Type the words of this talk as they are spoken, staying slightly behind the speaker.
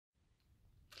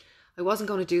I wasn't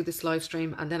going to do this live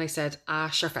stream, and then I said,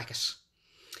 sure, feck it.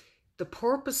 The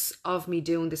purpose of me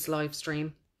doing this live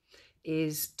stream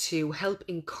is to help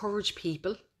encourage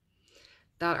people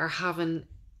that are having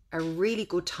a really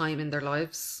good time in their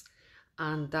lives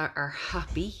and that are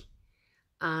happy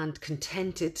and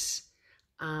contented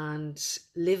and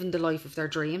living the life of their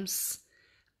dreams,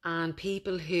 and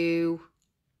people who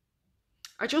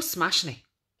are just smashing it.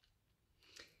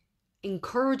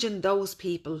 Encouraging those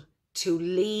people to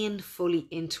lean fully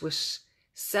into it,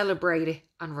 celebrate it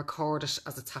and record it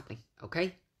as it's happening,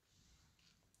 okay?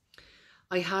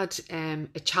 I had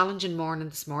a challenging morning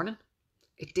this morning.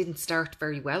 It didn't start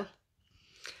very well.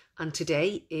 And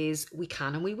today is We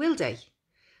Can and We Will Day.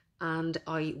 And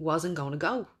I wasn't going to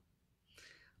go.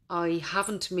 I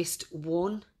haven't missed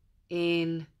one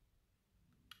in,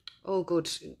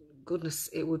 goodness,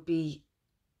 it would be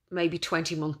maybe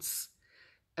 20 months,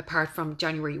 apart from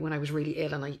January when I was really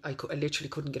ill and I literally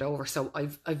couldn't get over. So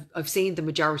I've seen the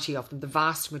majority of them, the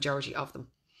vast majority of them,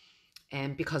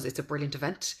 because it's a brilliant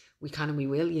event. We Can and We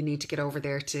Will. You need to get over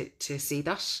there to see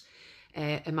that.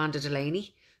 Amanda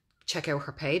Delaney, check out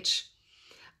her page.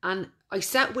 And I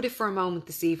sat with it for a moment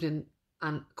this evening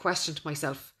and questioned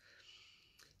myself,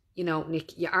 you know,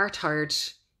 Nick, you are tired.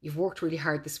 You've worked really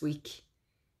hard this week.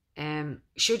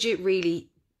 Should you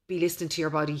really be listening to your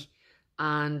body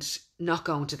and not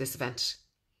going to this event?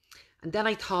 And then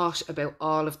I thought about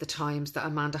all of the times that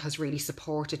Amanda has really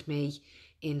supported me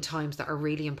in times that are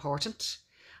really important.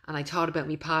 And I thought about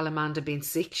me pal Amanda being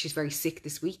sick. She's very sick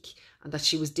this week, and that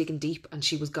she was digging deep and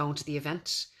she was going to the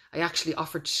event. I actually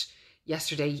offered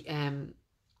yesterday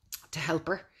to help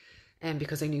her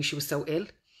because I knew she was so ill.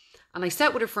 And I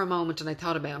sat with her for a moment and I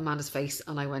thought about Amanda's face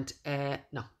and I went,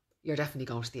 no, you're definitely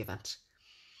going to the event.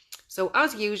 So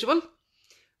as usual,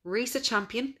 Risa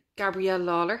Champion, Gabrielle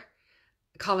Lawler,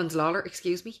 Collins Lawler,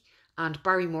 and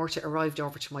Barry Morta arrived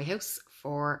over to my house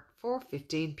for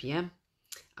 4:15 p.m.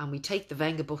 and we take the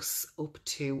Venga bus up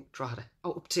to Drogheda,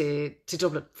 up to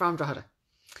Dublin from Drogheda.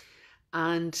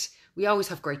 And we always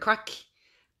have great crack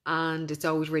and it's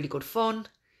always really good fun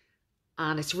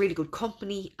and it's really good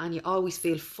company, and you always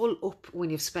feel full up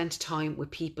when you've spent time with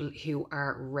people who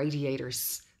are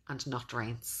radiators and not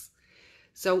drains.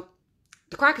 So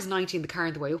the crack is 90 in the car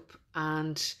on the way up,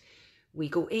 and we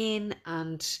go in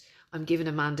and I'm giving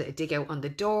Amanda a dig out on the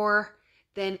door.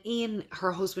 Then Ian,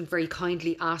 her husband, very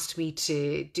kindly asked me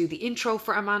to do the intro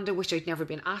for Amanda, which I'd never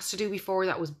been asked to do before.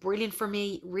 That was brilliant for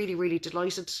me. Really, really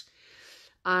delighted.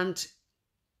 And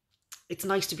it's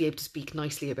nice to be able to speak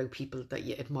nicely about people that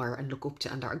you admire and look up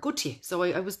to and are good to you. So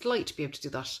I was delighted to be able to do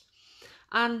that.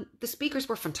 And the speakers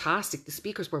were fantastic. The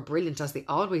speakers were brilliant, as they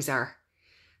always are.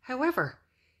 However,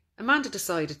 Amanda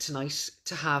decided tonight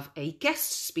to have a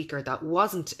guest speaker that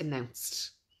wasn't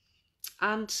announced.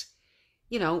 And,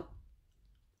 you know,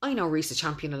 I know Risa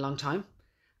Champion a long time.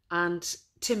 And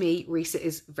to me, Risa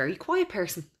is a very quiet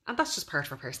person. And that's just part of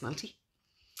her personality.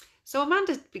 So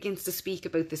Amanda begins to speak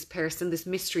about this person, this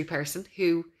mystery person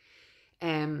who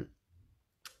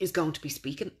is going to be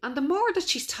speaking. And the more that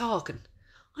she's talking,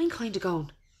 I'm kind of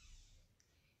going,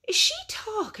 is she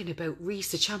talking about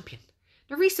Risa Champion?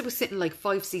 Now, Risa was sitting like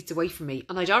 5 seats away from me,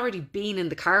 and I'd already been in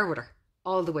the car with her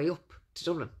all the way up to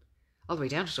Dublin, all the way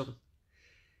down to Dublin.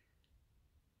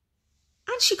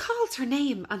 And she calls her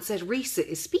name and said, Risa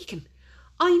is speaking.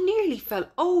 I nearly fell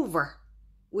over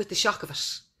with the shock of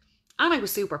it. And I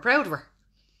was super proud of her.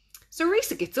 So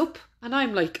Risa gets up and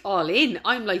I'm like all in.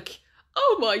 I'm like,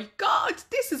 oh my God,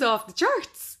 this is off the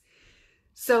charts.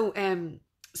 So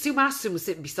Sue Masterson was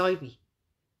sitting beside me.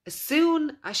 As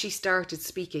soon as she started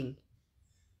speaking,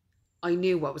 I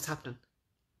knew what was happening.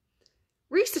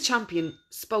 Risa Champion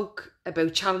spoke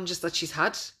about challenges that she's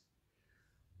had,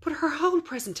 but her whole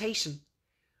presentation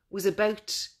was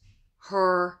about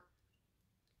her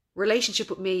relationship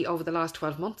with me over the last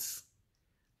 12 months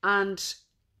and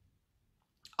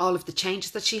all of the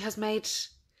changes that she has made.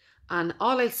 And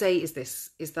all I'll say is this,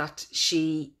 is that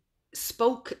she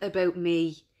spoke about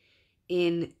me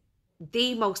in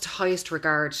the most highest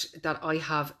regard that I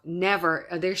have never,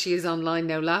 and there she is online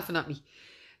now laughing at me,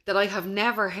 that I have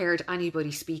never heard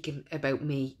anybody speaking about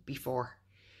me before.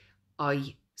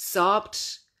 I sobbed,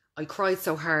 I cried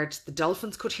so hard the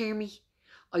dolphins could hear me,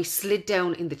 I slid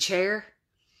down in the chair,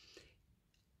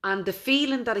 and the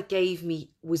feeling that it gave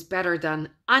me was better than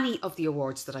any of the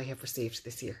awards that I have received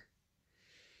this year.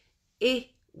 It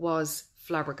was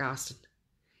flabbergasting.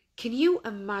 Can you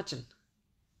imagine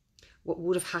what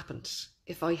would have happened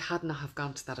if I hadn't have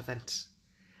gone to that event,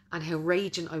 and how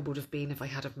raging I would have been if I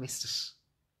had have missed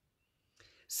it?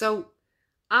 So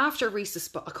after Risa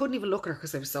spoke, I couldn't even look at her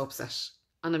because I was so upset.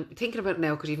 And I'm thinking about it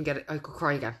now, I could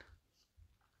cry again.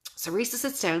 So Risa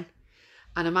sits down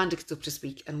and Amanda gets up to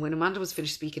speak. And when Amanda was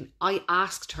finished speaking, I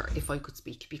asked her if I could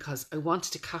speak because I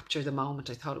wanted to capture the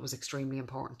moment. I thought it was extremely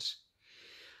important.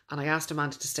 And I asked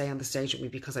Amanda to stay on the stage with me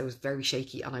because I was very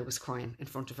shaky and I was crying in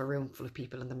front of a room full of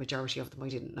people, and the majority of them I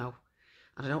didn't know.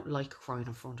 And I don't like crying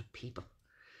in front of people.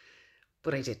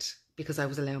 But I did, because I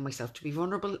was allowing myself to be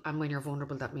vulnerable, and when you're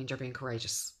vulnerable, that means you're being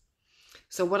courageous.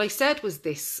 So what I said was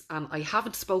this, and I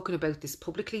haven't spoken about this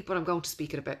publicly, but I'm going to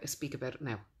speak about it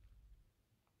now.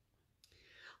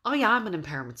 I am an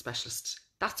empowerment specialist.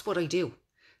 That's what I do.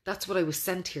 That's what I was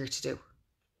sent here to do.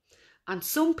 And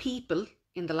some people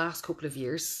in the last couple of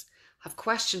years have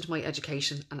questioned my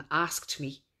education and asked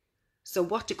me, so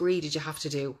what degree did you have to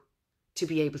do to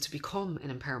be able to become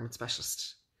an empowerment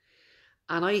specialist?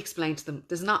 And I explained to them,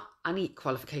 there's not any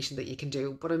qualification that you can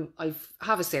do, but I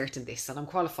have a cert in this and I'm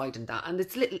qualified in that. And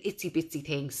it's little itsy bitsy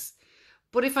things.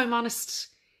 But if I'm honest,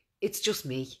 it's just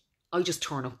me. I just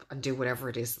turn up and do whatever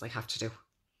it is that I have to do.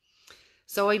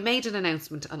 So I made an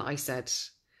announcement and I said,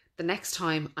 the next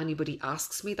time anybody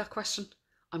asks me that question,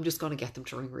 I'm just going to get them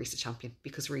to ring Risa Champion,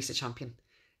 because Risa Champion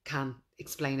can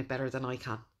explain it better than I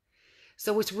can.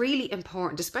 So it's really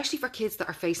important, especially for kids that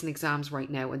are facing exams right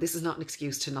now, and this is not an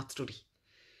excuse to not study.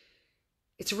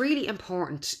 It's really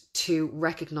important to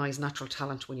recognise natural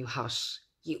talent when you have it.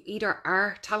 You either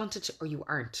are talented or you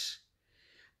aren't.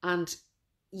 And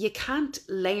you can't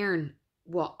learn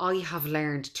what I have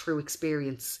learned through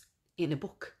experience in a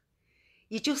book.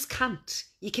 You just can't.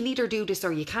 You can either do this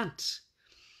or you can't.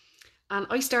 And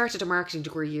I started a marketing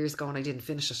degree years ago and I didn't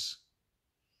finish it.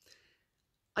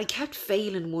 I kept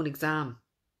failing one exam,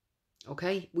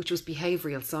 okay, which was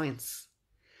behavioural science.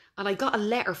 And I got a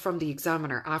letter from the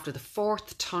examiner after the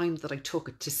 4th time that I took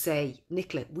it to say,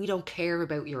 Nicola, we don't care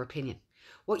about your opinion.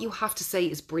 What you have to say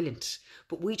is brilliant,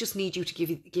 but we just need you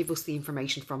to give us the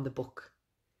information from the book.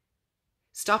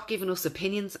 Stop giving us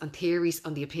opinions and theories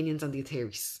on the opinions and the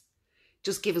theories.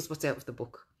 Just give us what's out of the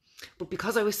book. But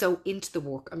because I was so into the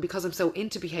work and because I'm so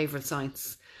into behavioural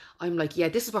science, I'm like, yeah,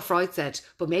 this is what Freud said,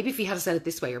 but maybe if he had said it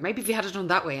this way, or maybe if he had done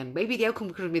that way, and maybe the outcome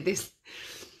could have been this.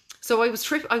 So I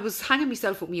was hanging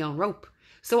myself with my own rope.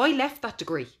 So I left that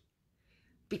degree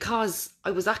because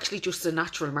I was actually just a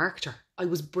natural marketer. I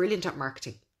was brilliant at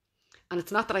marketing. And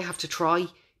it's not that I have to try,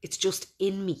 it's just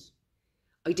in me.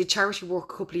 I did charity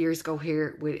work a couple of years ago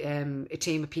here with a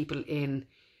team of people in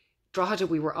Drogheda.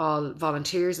 We were all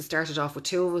volunteers. It started off with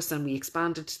 2 of us and we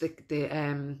expanded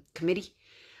the committee.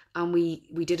 And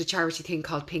we did a charity thing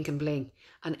called Pink and Bling.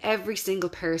 And every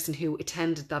single person who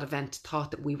attended that event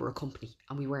thought that we were a company.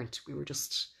 And we weren't. We were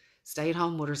just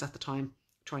stay-at-home mothers at the time,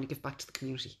 trying to give back to the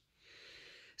community.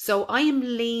 So I am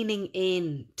leaning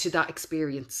in to that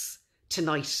experience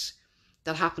tonight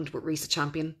that happened with Risa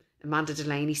Champion, Amanda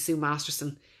Delaney, Sue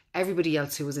Masterson, everybody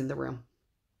else who was in the room.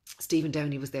 Stephen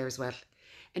Downey was there as well.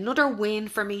 Another win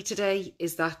for me today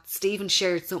is that Stephen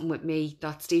shared something with me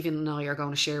that Stephen and I are going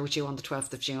to share with you on the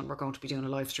 12th of June. We're going to be doing a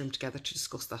live stream together to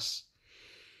discuss that.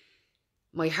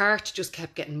 My heart just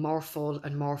kept getting more full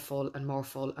and more full and more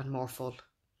full and more full.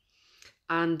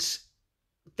 And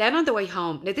then on the way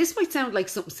home, now this might sound like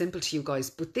something simple to you guys,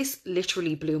 but this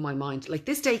literally blew my mind. Like,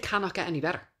 this day cannot get any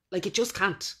better. Like, it just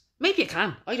can't. Maybe it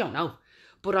can, I don't know.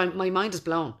 But my mind is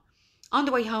blown. On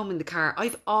the way home in the car,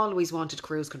 I've always wanted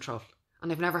cruise control.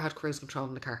 And I've never had cruise control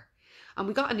in the car. And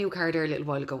we got a new car there a little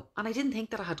while ago. And I didn't think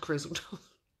that I had cruise control.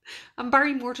 And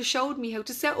Barry Morta showed me how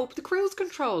to set up the cruise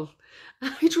control.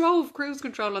 And I drove cruise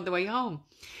control on the way home.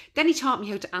 Then he taught me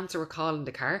how to answer a call in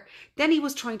the car. Then he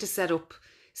was trying to set up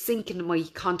syncing my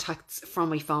contacts from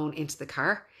my phone into the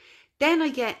car. Then I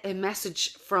get a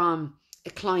message from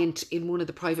a client in one of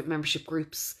the private membership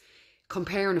groups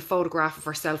comparing a photograph of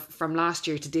herself from last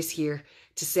year to this year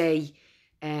to say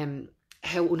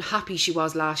how unhappy she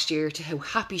was last year to how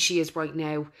happy she is right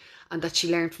now, and that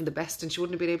she learned from the best and she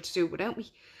wouldn't have been able to do it without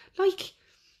me. Like,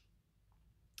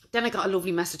 then I got a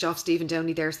lovely message off Stephen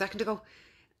Downey there a second ago.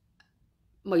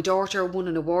 My daughter won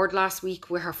an award last week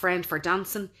with her friend for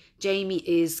dancing. Jamie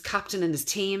is captain in his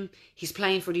team. He's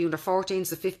playing for the under-14s,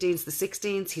 the 15s, the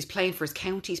 16s. He's playing for his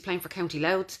county. He's playing for County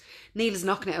Louth. Neil is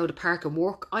knocking it out of the park and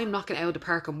work. I'm knocking it out of the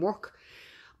park and work.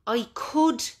 I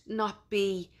could not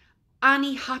be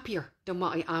any happier than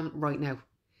what I am right now.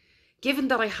 Given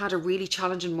that I had a really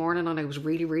challenging morning and I was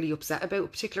really, really upset about a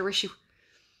particular issue,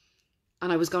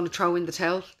 and I was going to throw in the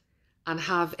towel and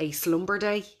have a slumber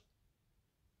day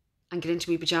and get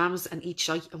into my pyjamas and eat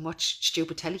shite and watch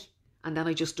stupid telly. And then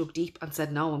I just dug deep and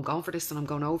said, no, I'm going for this and I'm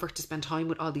going over to spend time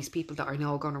with all these people that I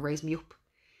know are going to raise me up.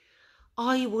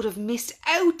 I would have missed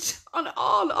out on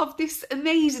all of this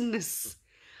amazingness.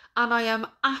 And I am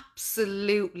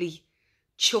absolutely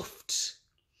chuffed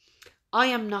I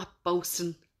am not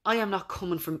boasting. I am not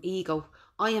coming from ego.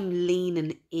 I am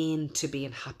leaning into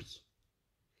being happy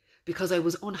because I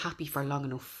was unhappy for long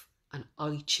enough and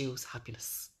I choose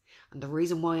happiness. And the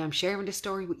reason why I'm sharing this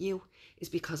story with you is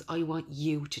because I want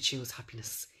you to choose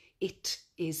happiness. It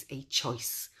is a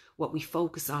choice. What we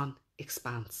focus on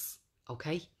expands.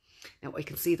 Okay? Now I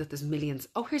can see that there's millions.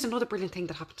 Oh, here's another brilliant thing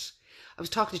that happened. I was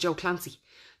talking to Joe Clancy.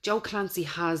 Joe Clancy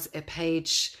has a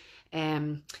page,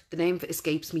 the name of it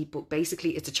escapes me, but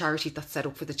basically it's a charity that's set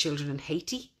up for the children in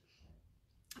Haiti.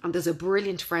 And there's a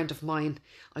brilliant friend of mine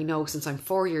I know since I'm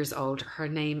 4 years old. Her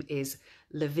name is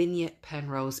Lavinia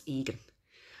Penrose Egan.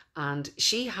 And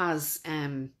she has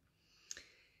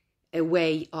a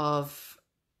way of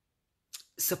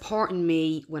supporting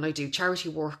me when I do charity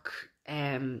work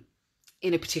in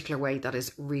a particular way that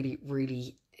is really,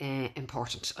 really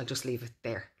important. I'll just leave it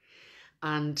there.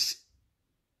 And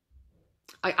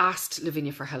I asked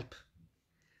Lavinia for help.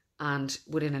 And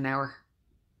within an hour,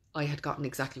 I had gotten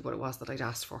exactly what it was that I'd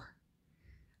asked for.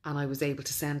 And I was able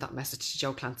to send that message to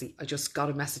Joe Clancy. I just got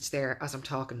a message there as I'm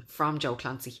talking from Joe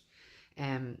Clancy.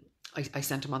 I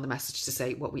sent him on the message to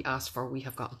say what we asked for, we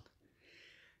have gotten.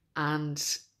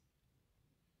 And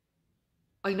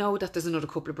I know that there's another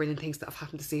couple of brilliant things that have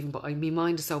happened this evening, but my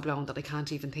mind is so blown that I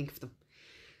can't even think of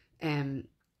them.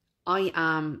 I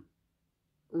am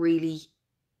really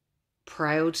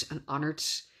proud and honoured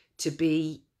to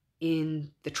be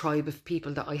in the tribe of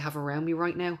people that I have around me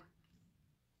right now.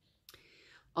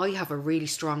 I have a really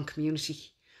strong community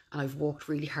and I've worked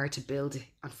really hard to build it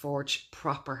and forge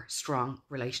proper, strong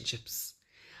relationships.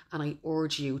 And I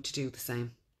urge you to do the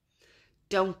same.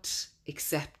 Don't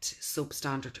accept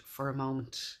substandard for a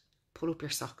moment. Pull up your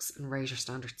socks and raise your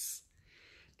standards.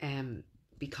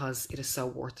 Because it is so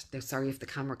worth it. Now, sorry if the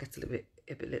camera gets a little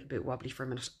bit wobbly for a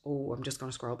minute. Oh, I'm just going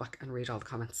to scroll back and read all the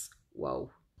comments. Whoa.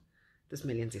 There's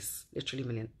millions, yes.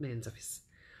 Literally millions of us.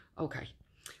 Okay.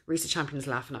 Risa Champion is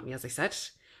laughing at me, as I said.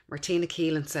 Martina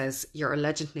Keelan says, you're a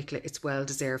legend, Nicola. It's well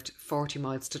deserved. 40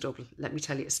 miles to Dublin. Let me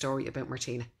tell you a story about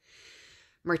Martina.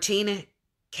 Martina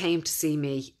came to see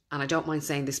me, and I don't mind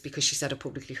saying this because she said it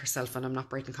publicly herself and I'm not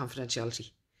breaking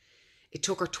confidentiality. It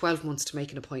took her 12 months to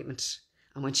make an appointment.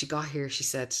 And when she got here, she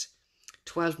said,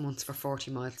 12 months for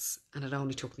 40 miles. And it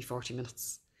only took me 40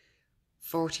 minutes.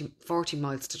 40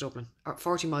 miles to Dublin, or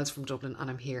 40 miles from Dublin, and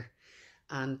I'm here.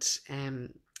 And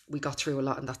we got through a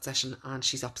lot in that session and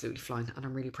she's absolutely flying and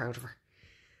I'm really proud of her.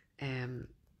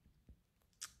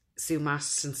 Sue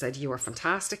Masterson said, you are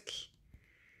fantastic.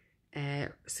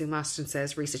 Sue Masterson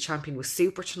says, Risa Champion was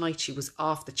super tonight. She was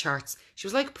off the charts. She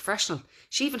was like a professional.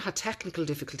 She even had technical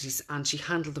difficulties and she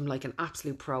handled them like an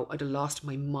absolute pro. I'd have lost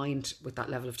my mind with that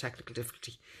level of technical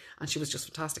difficulty. And she was just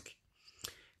fantastic.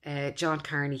 John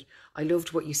Carney, I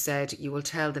loved what you said. You will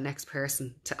tell the next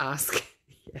person to ask.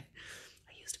 Yeah.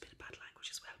 I used a bit of bad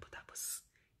language as well, but that was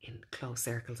in close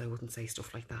circles. I wouldn't say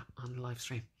stuff like that on the live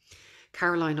stream.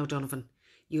 Caroline O'Donovan,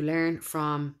 you learn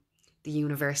from the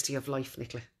University of Life,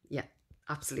 Nicola. Yeah,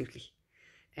 absolutely.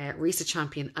 Risa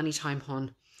Champion, anytime,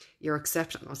 hon. You're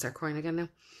exceptional. I'll start crying again now.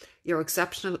 You're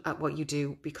exceptional at what you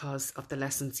do because of the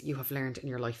lessons you have learned in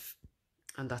your life.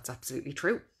 And that's absolutely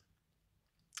true.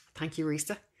 Thank you,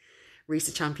 Risa.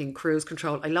 Risa Champion, cruise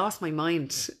control. I lost my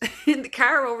mind in the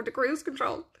car over the cruise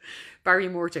control. Barry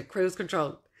Morta, cruise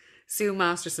control. Sue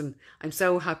Masterson, I'm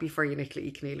so happy for you, Nicola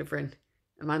E. Keneally Bryn.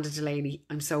 Amanda Delaney,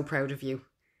 I'm so proud of you.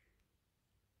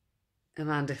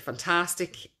 Amanda,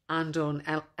 fantastic. Anne Dunn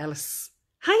Ellis.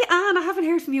 Hi, Anne, I haven't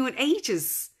heard from you in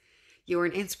ages. You're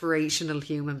an inspirational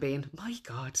human being. My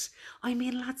God. I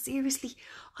mean, lads, seriously,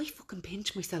 I fucking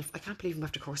pinch myself. I can't believe I'm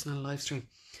after coursing on a live stream.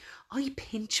 I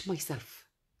pinch myself.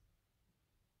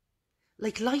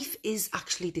 Like, life is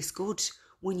actually this good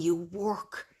when you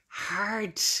work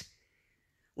hard.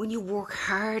 When you work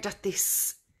hard at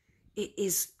this,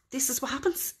 this is what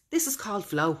happens. This is called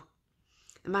flow.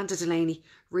 Amanda Delaney,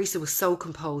 Risa was so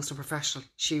composed and professional.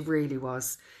 She really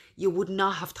was. You would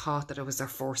not have thought that it was her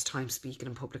first time speaking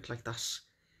in public like that.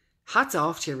 Hats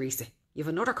off to you, Risa. You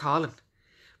have another calling.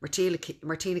 Martina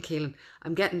Keelan,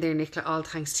 I'm getting there, Nicola, all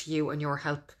thanks to you and your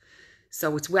help.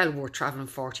 So it's well worth travelling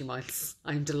 40 miles.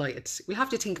 I'm delighted. We'll have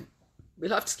to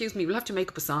make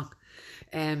up a song.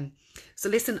 So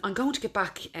listen, I'm going to get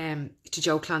back to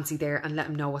Joe Clancy there and let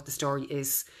him know what the story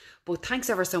is. But thanks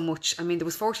ever so much. I mean, there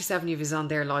was 47 of you on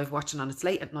there live watching and it's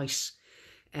late at night.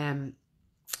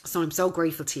 So I'm so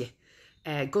grateful to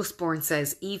you. Gus Bourne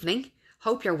says, evening,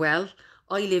 hope you're well.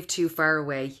 I live too far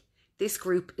away. This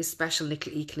group is special,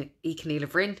 Nicola E. Keneally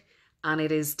Bryn, and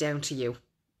it is down to you.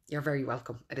 You're very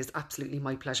welcome. It is absolutely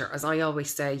my pleasure. As I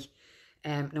always say,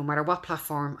 No matter what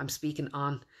platform I'm speaking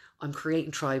on, I'm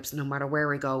creating tribes no matter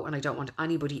where I go, and I don't want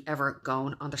anybody ever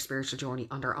going on their spiritual journey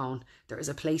on their own. There is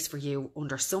a place for you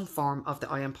under some form of the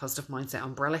I Am Positive Mindset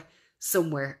umbrella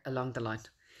somewhere along the line.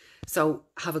 So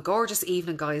have a gorgeous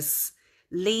evening, guys.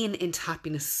 Lean into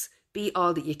happiness, be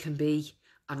all that you can be,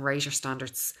 and raise your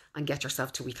standards and get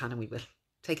yourself to We Can and We Will.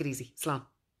 Take it easy. Slán.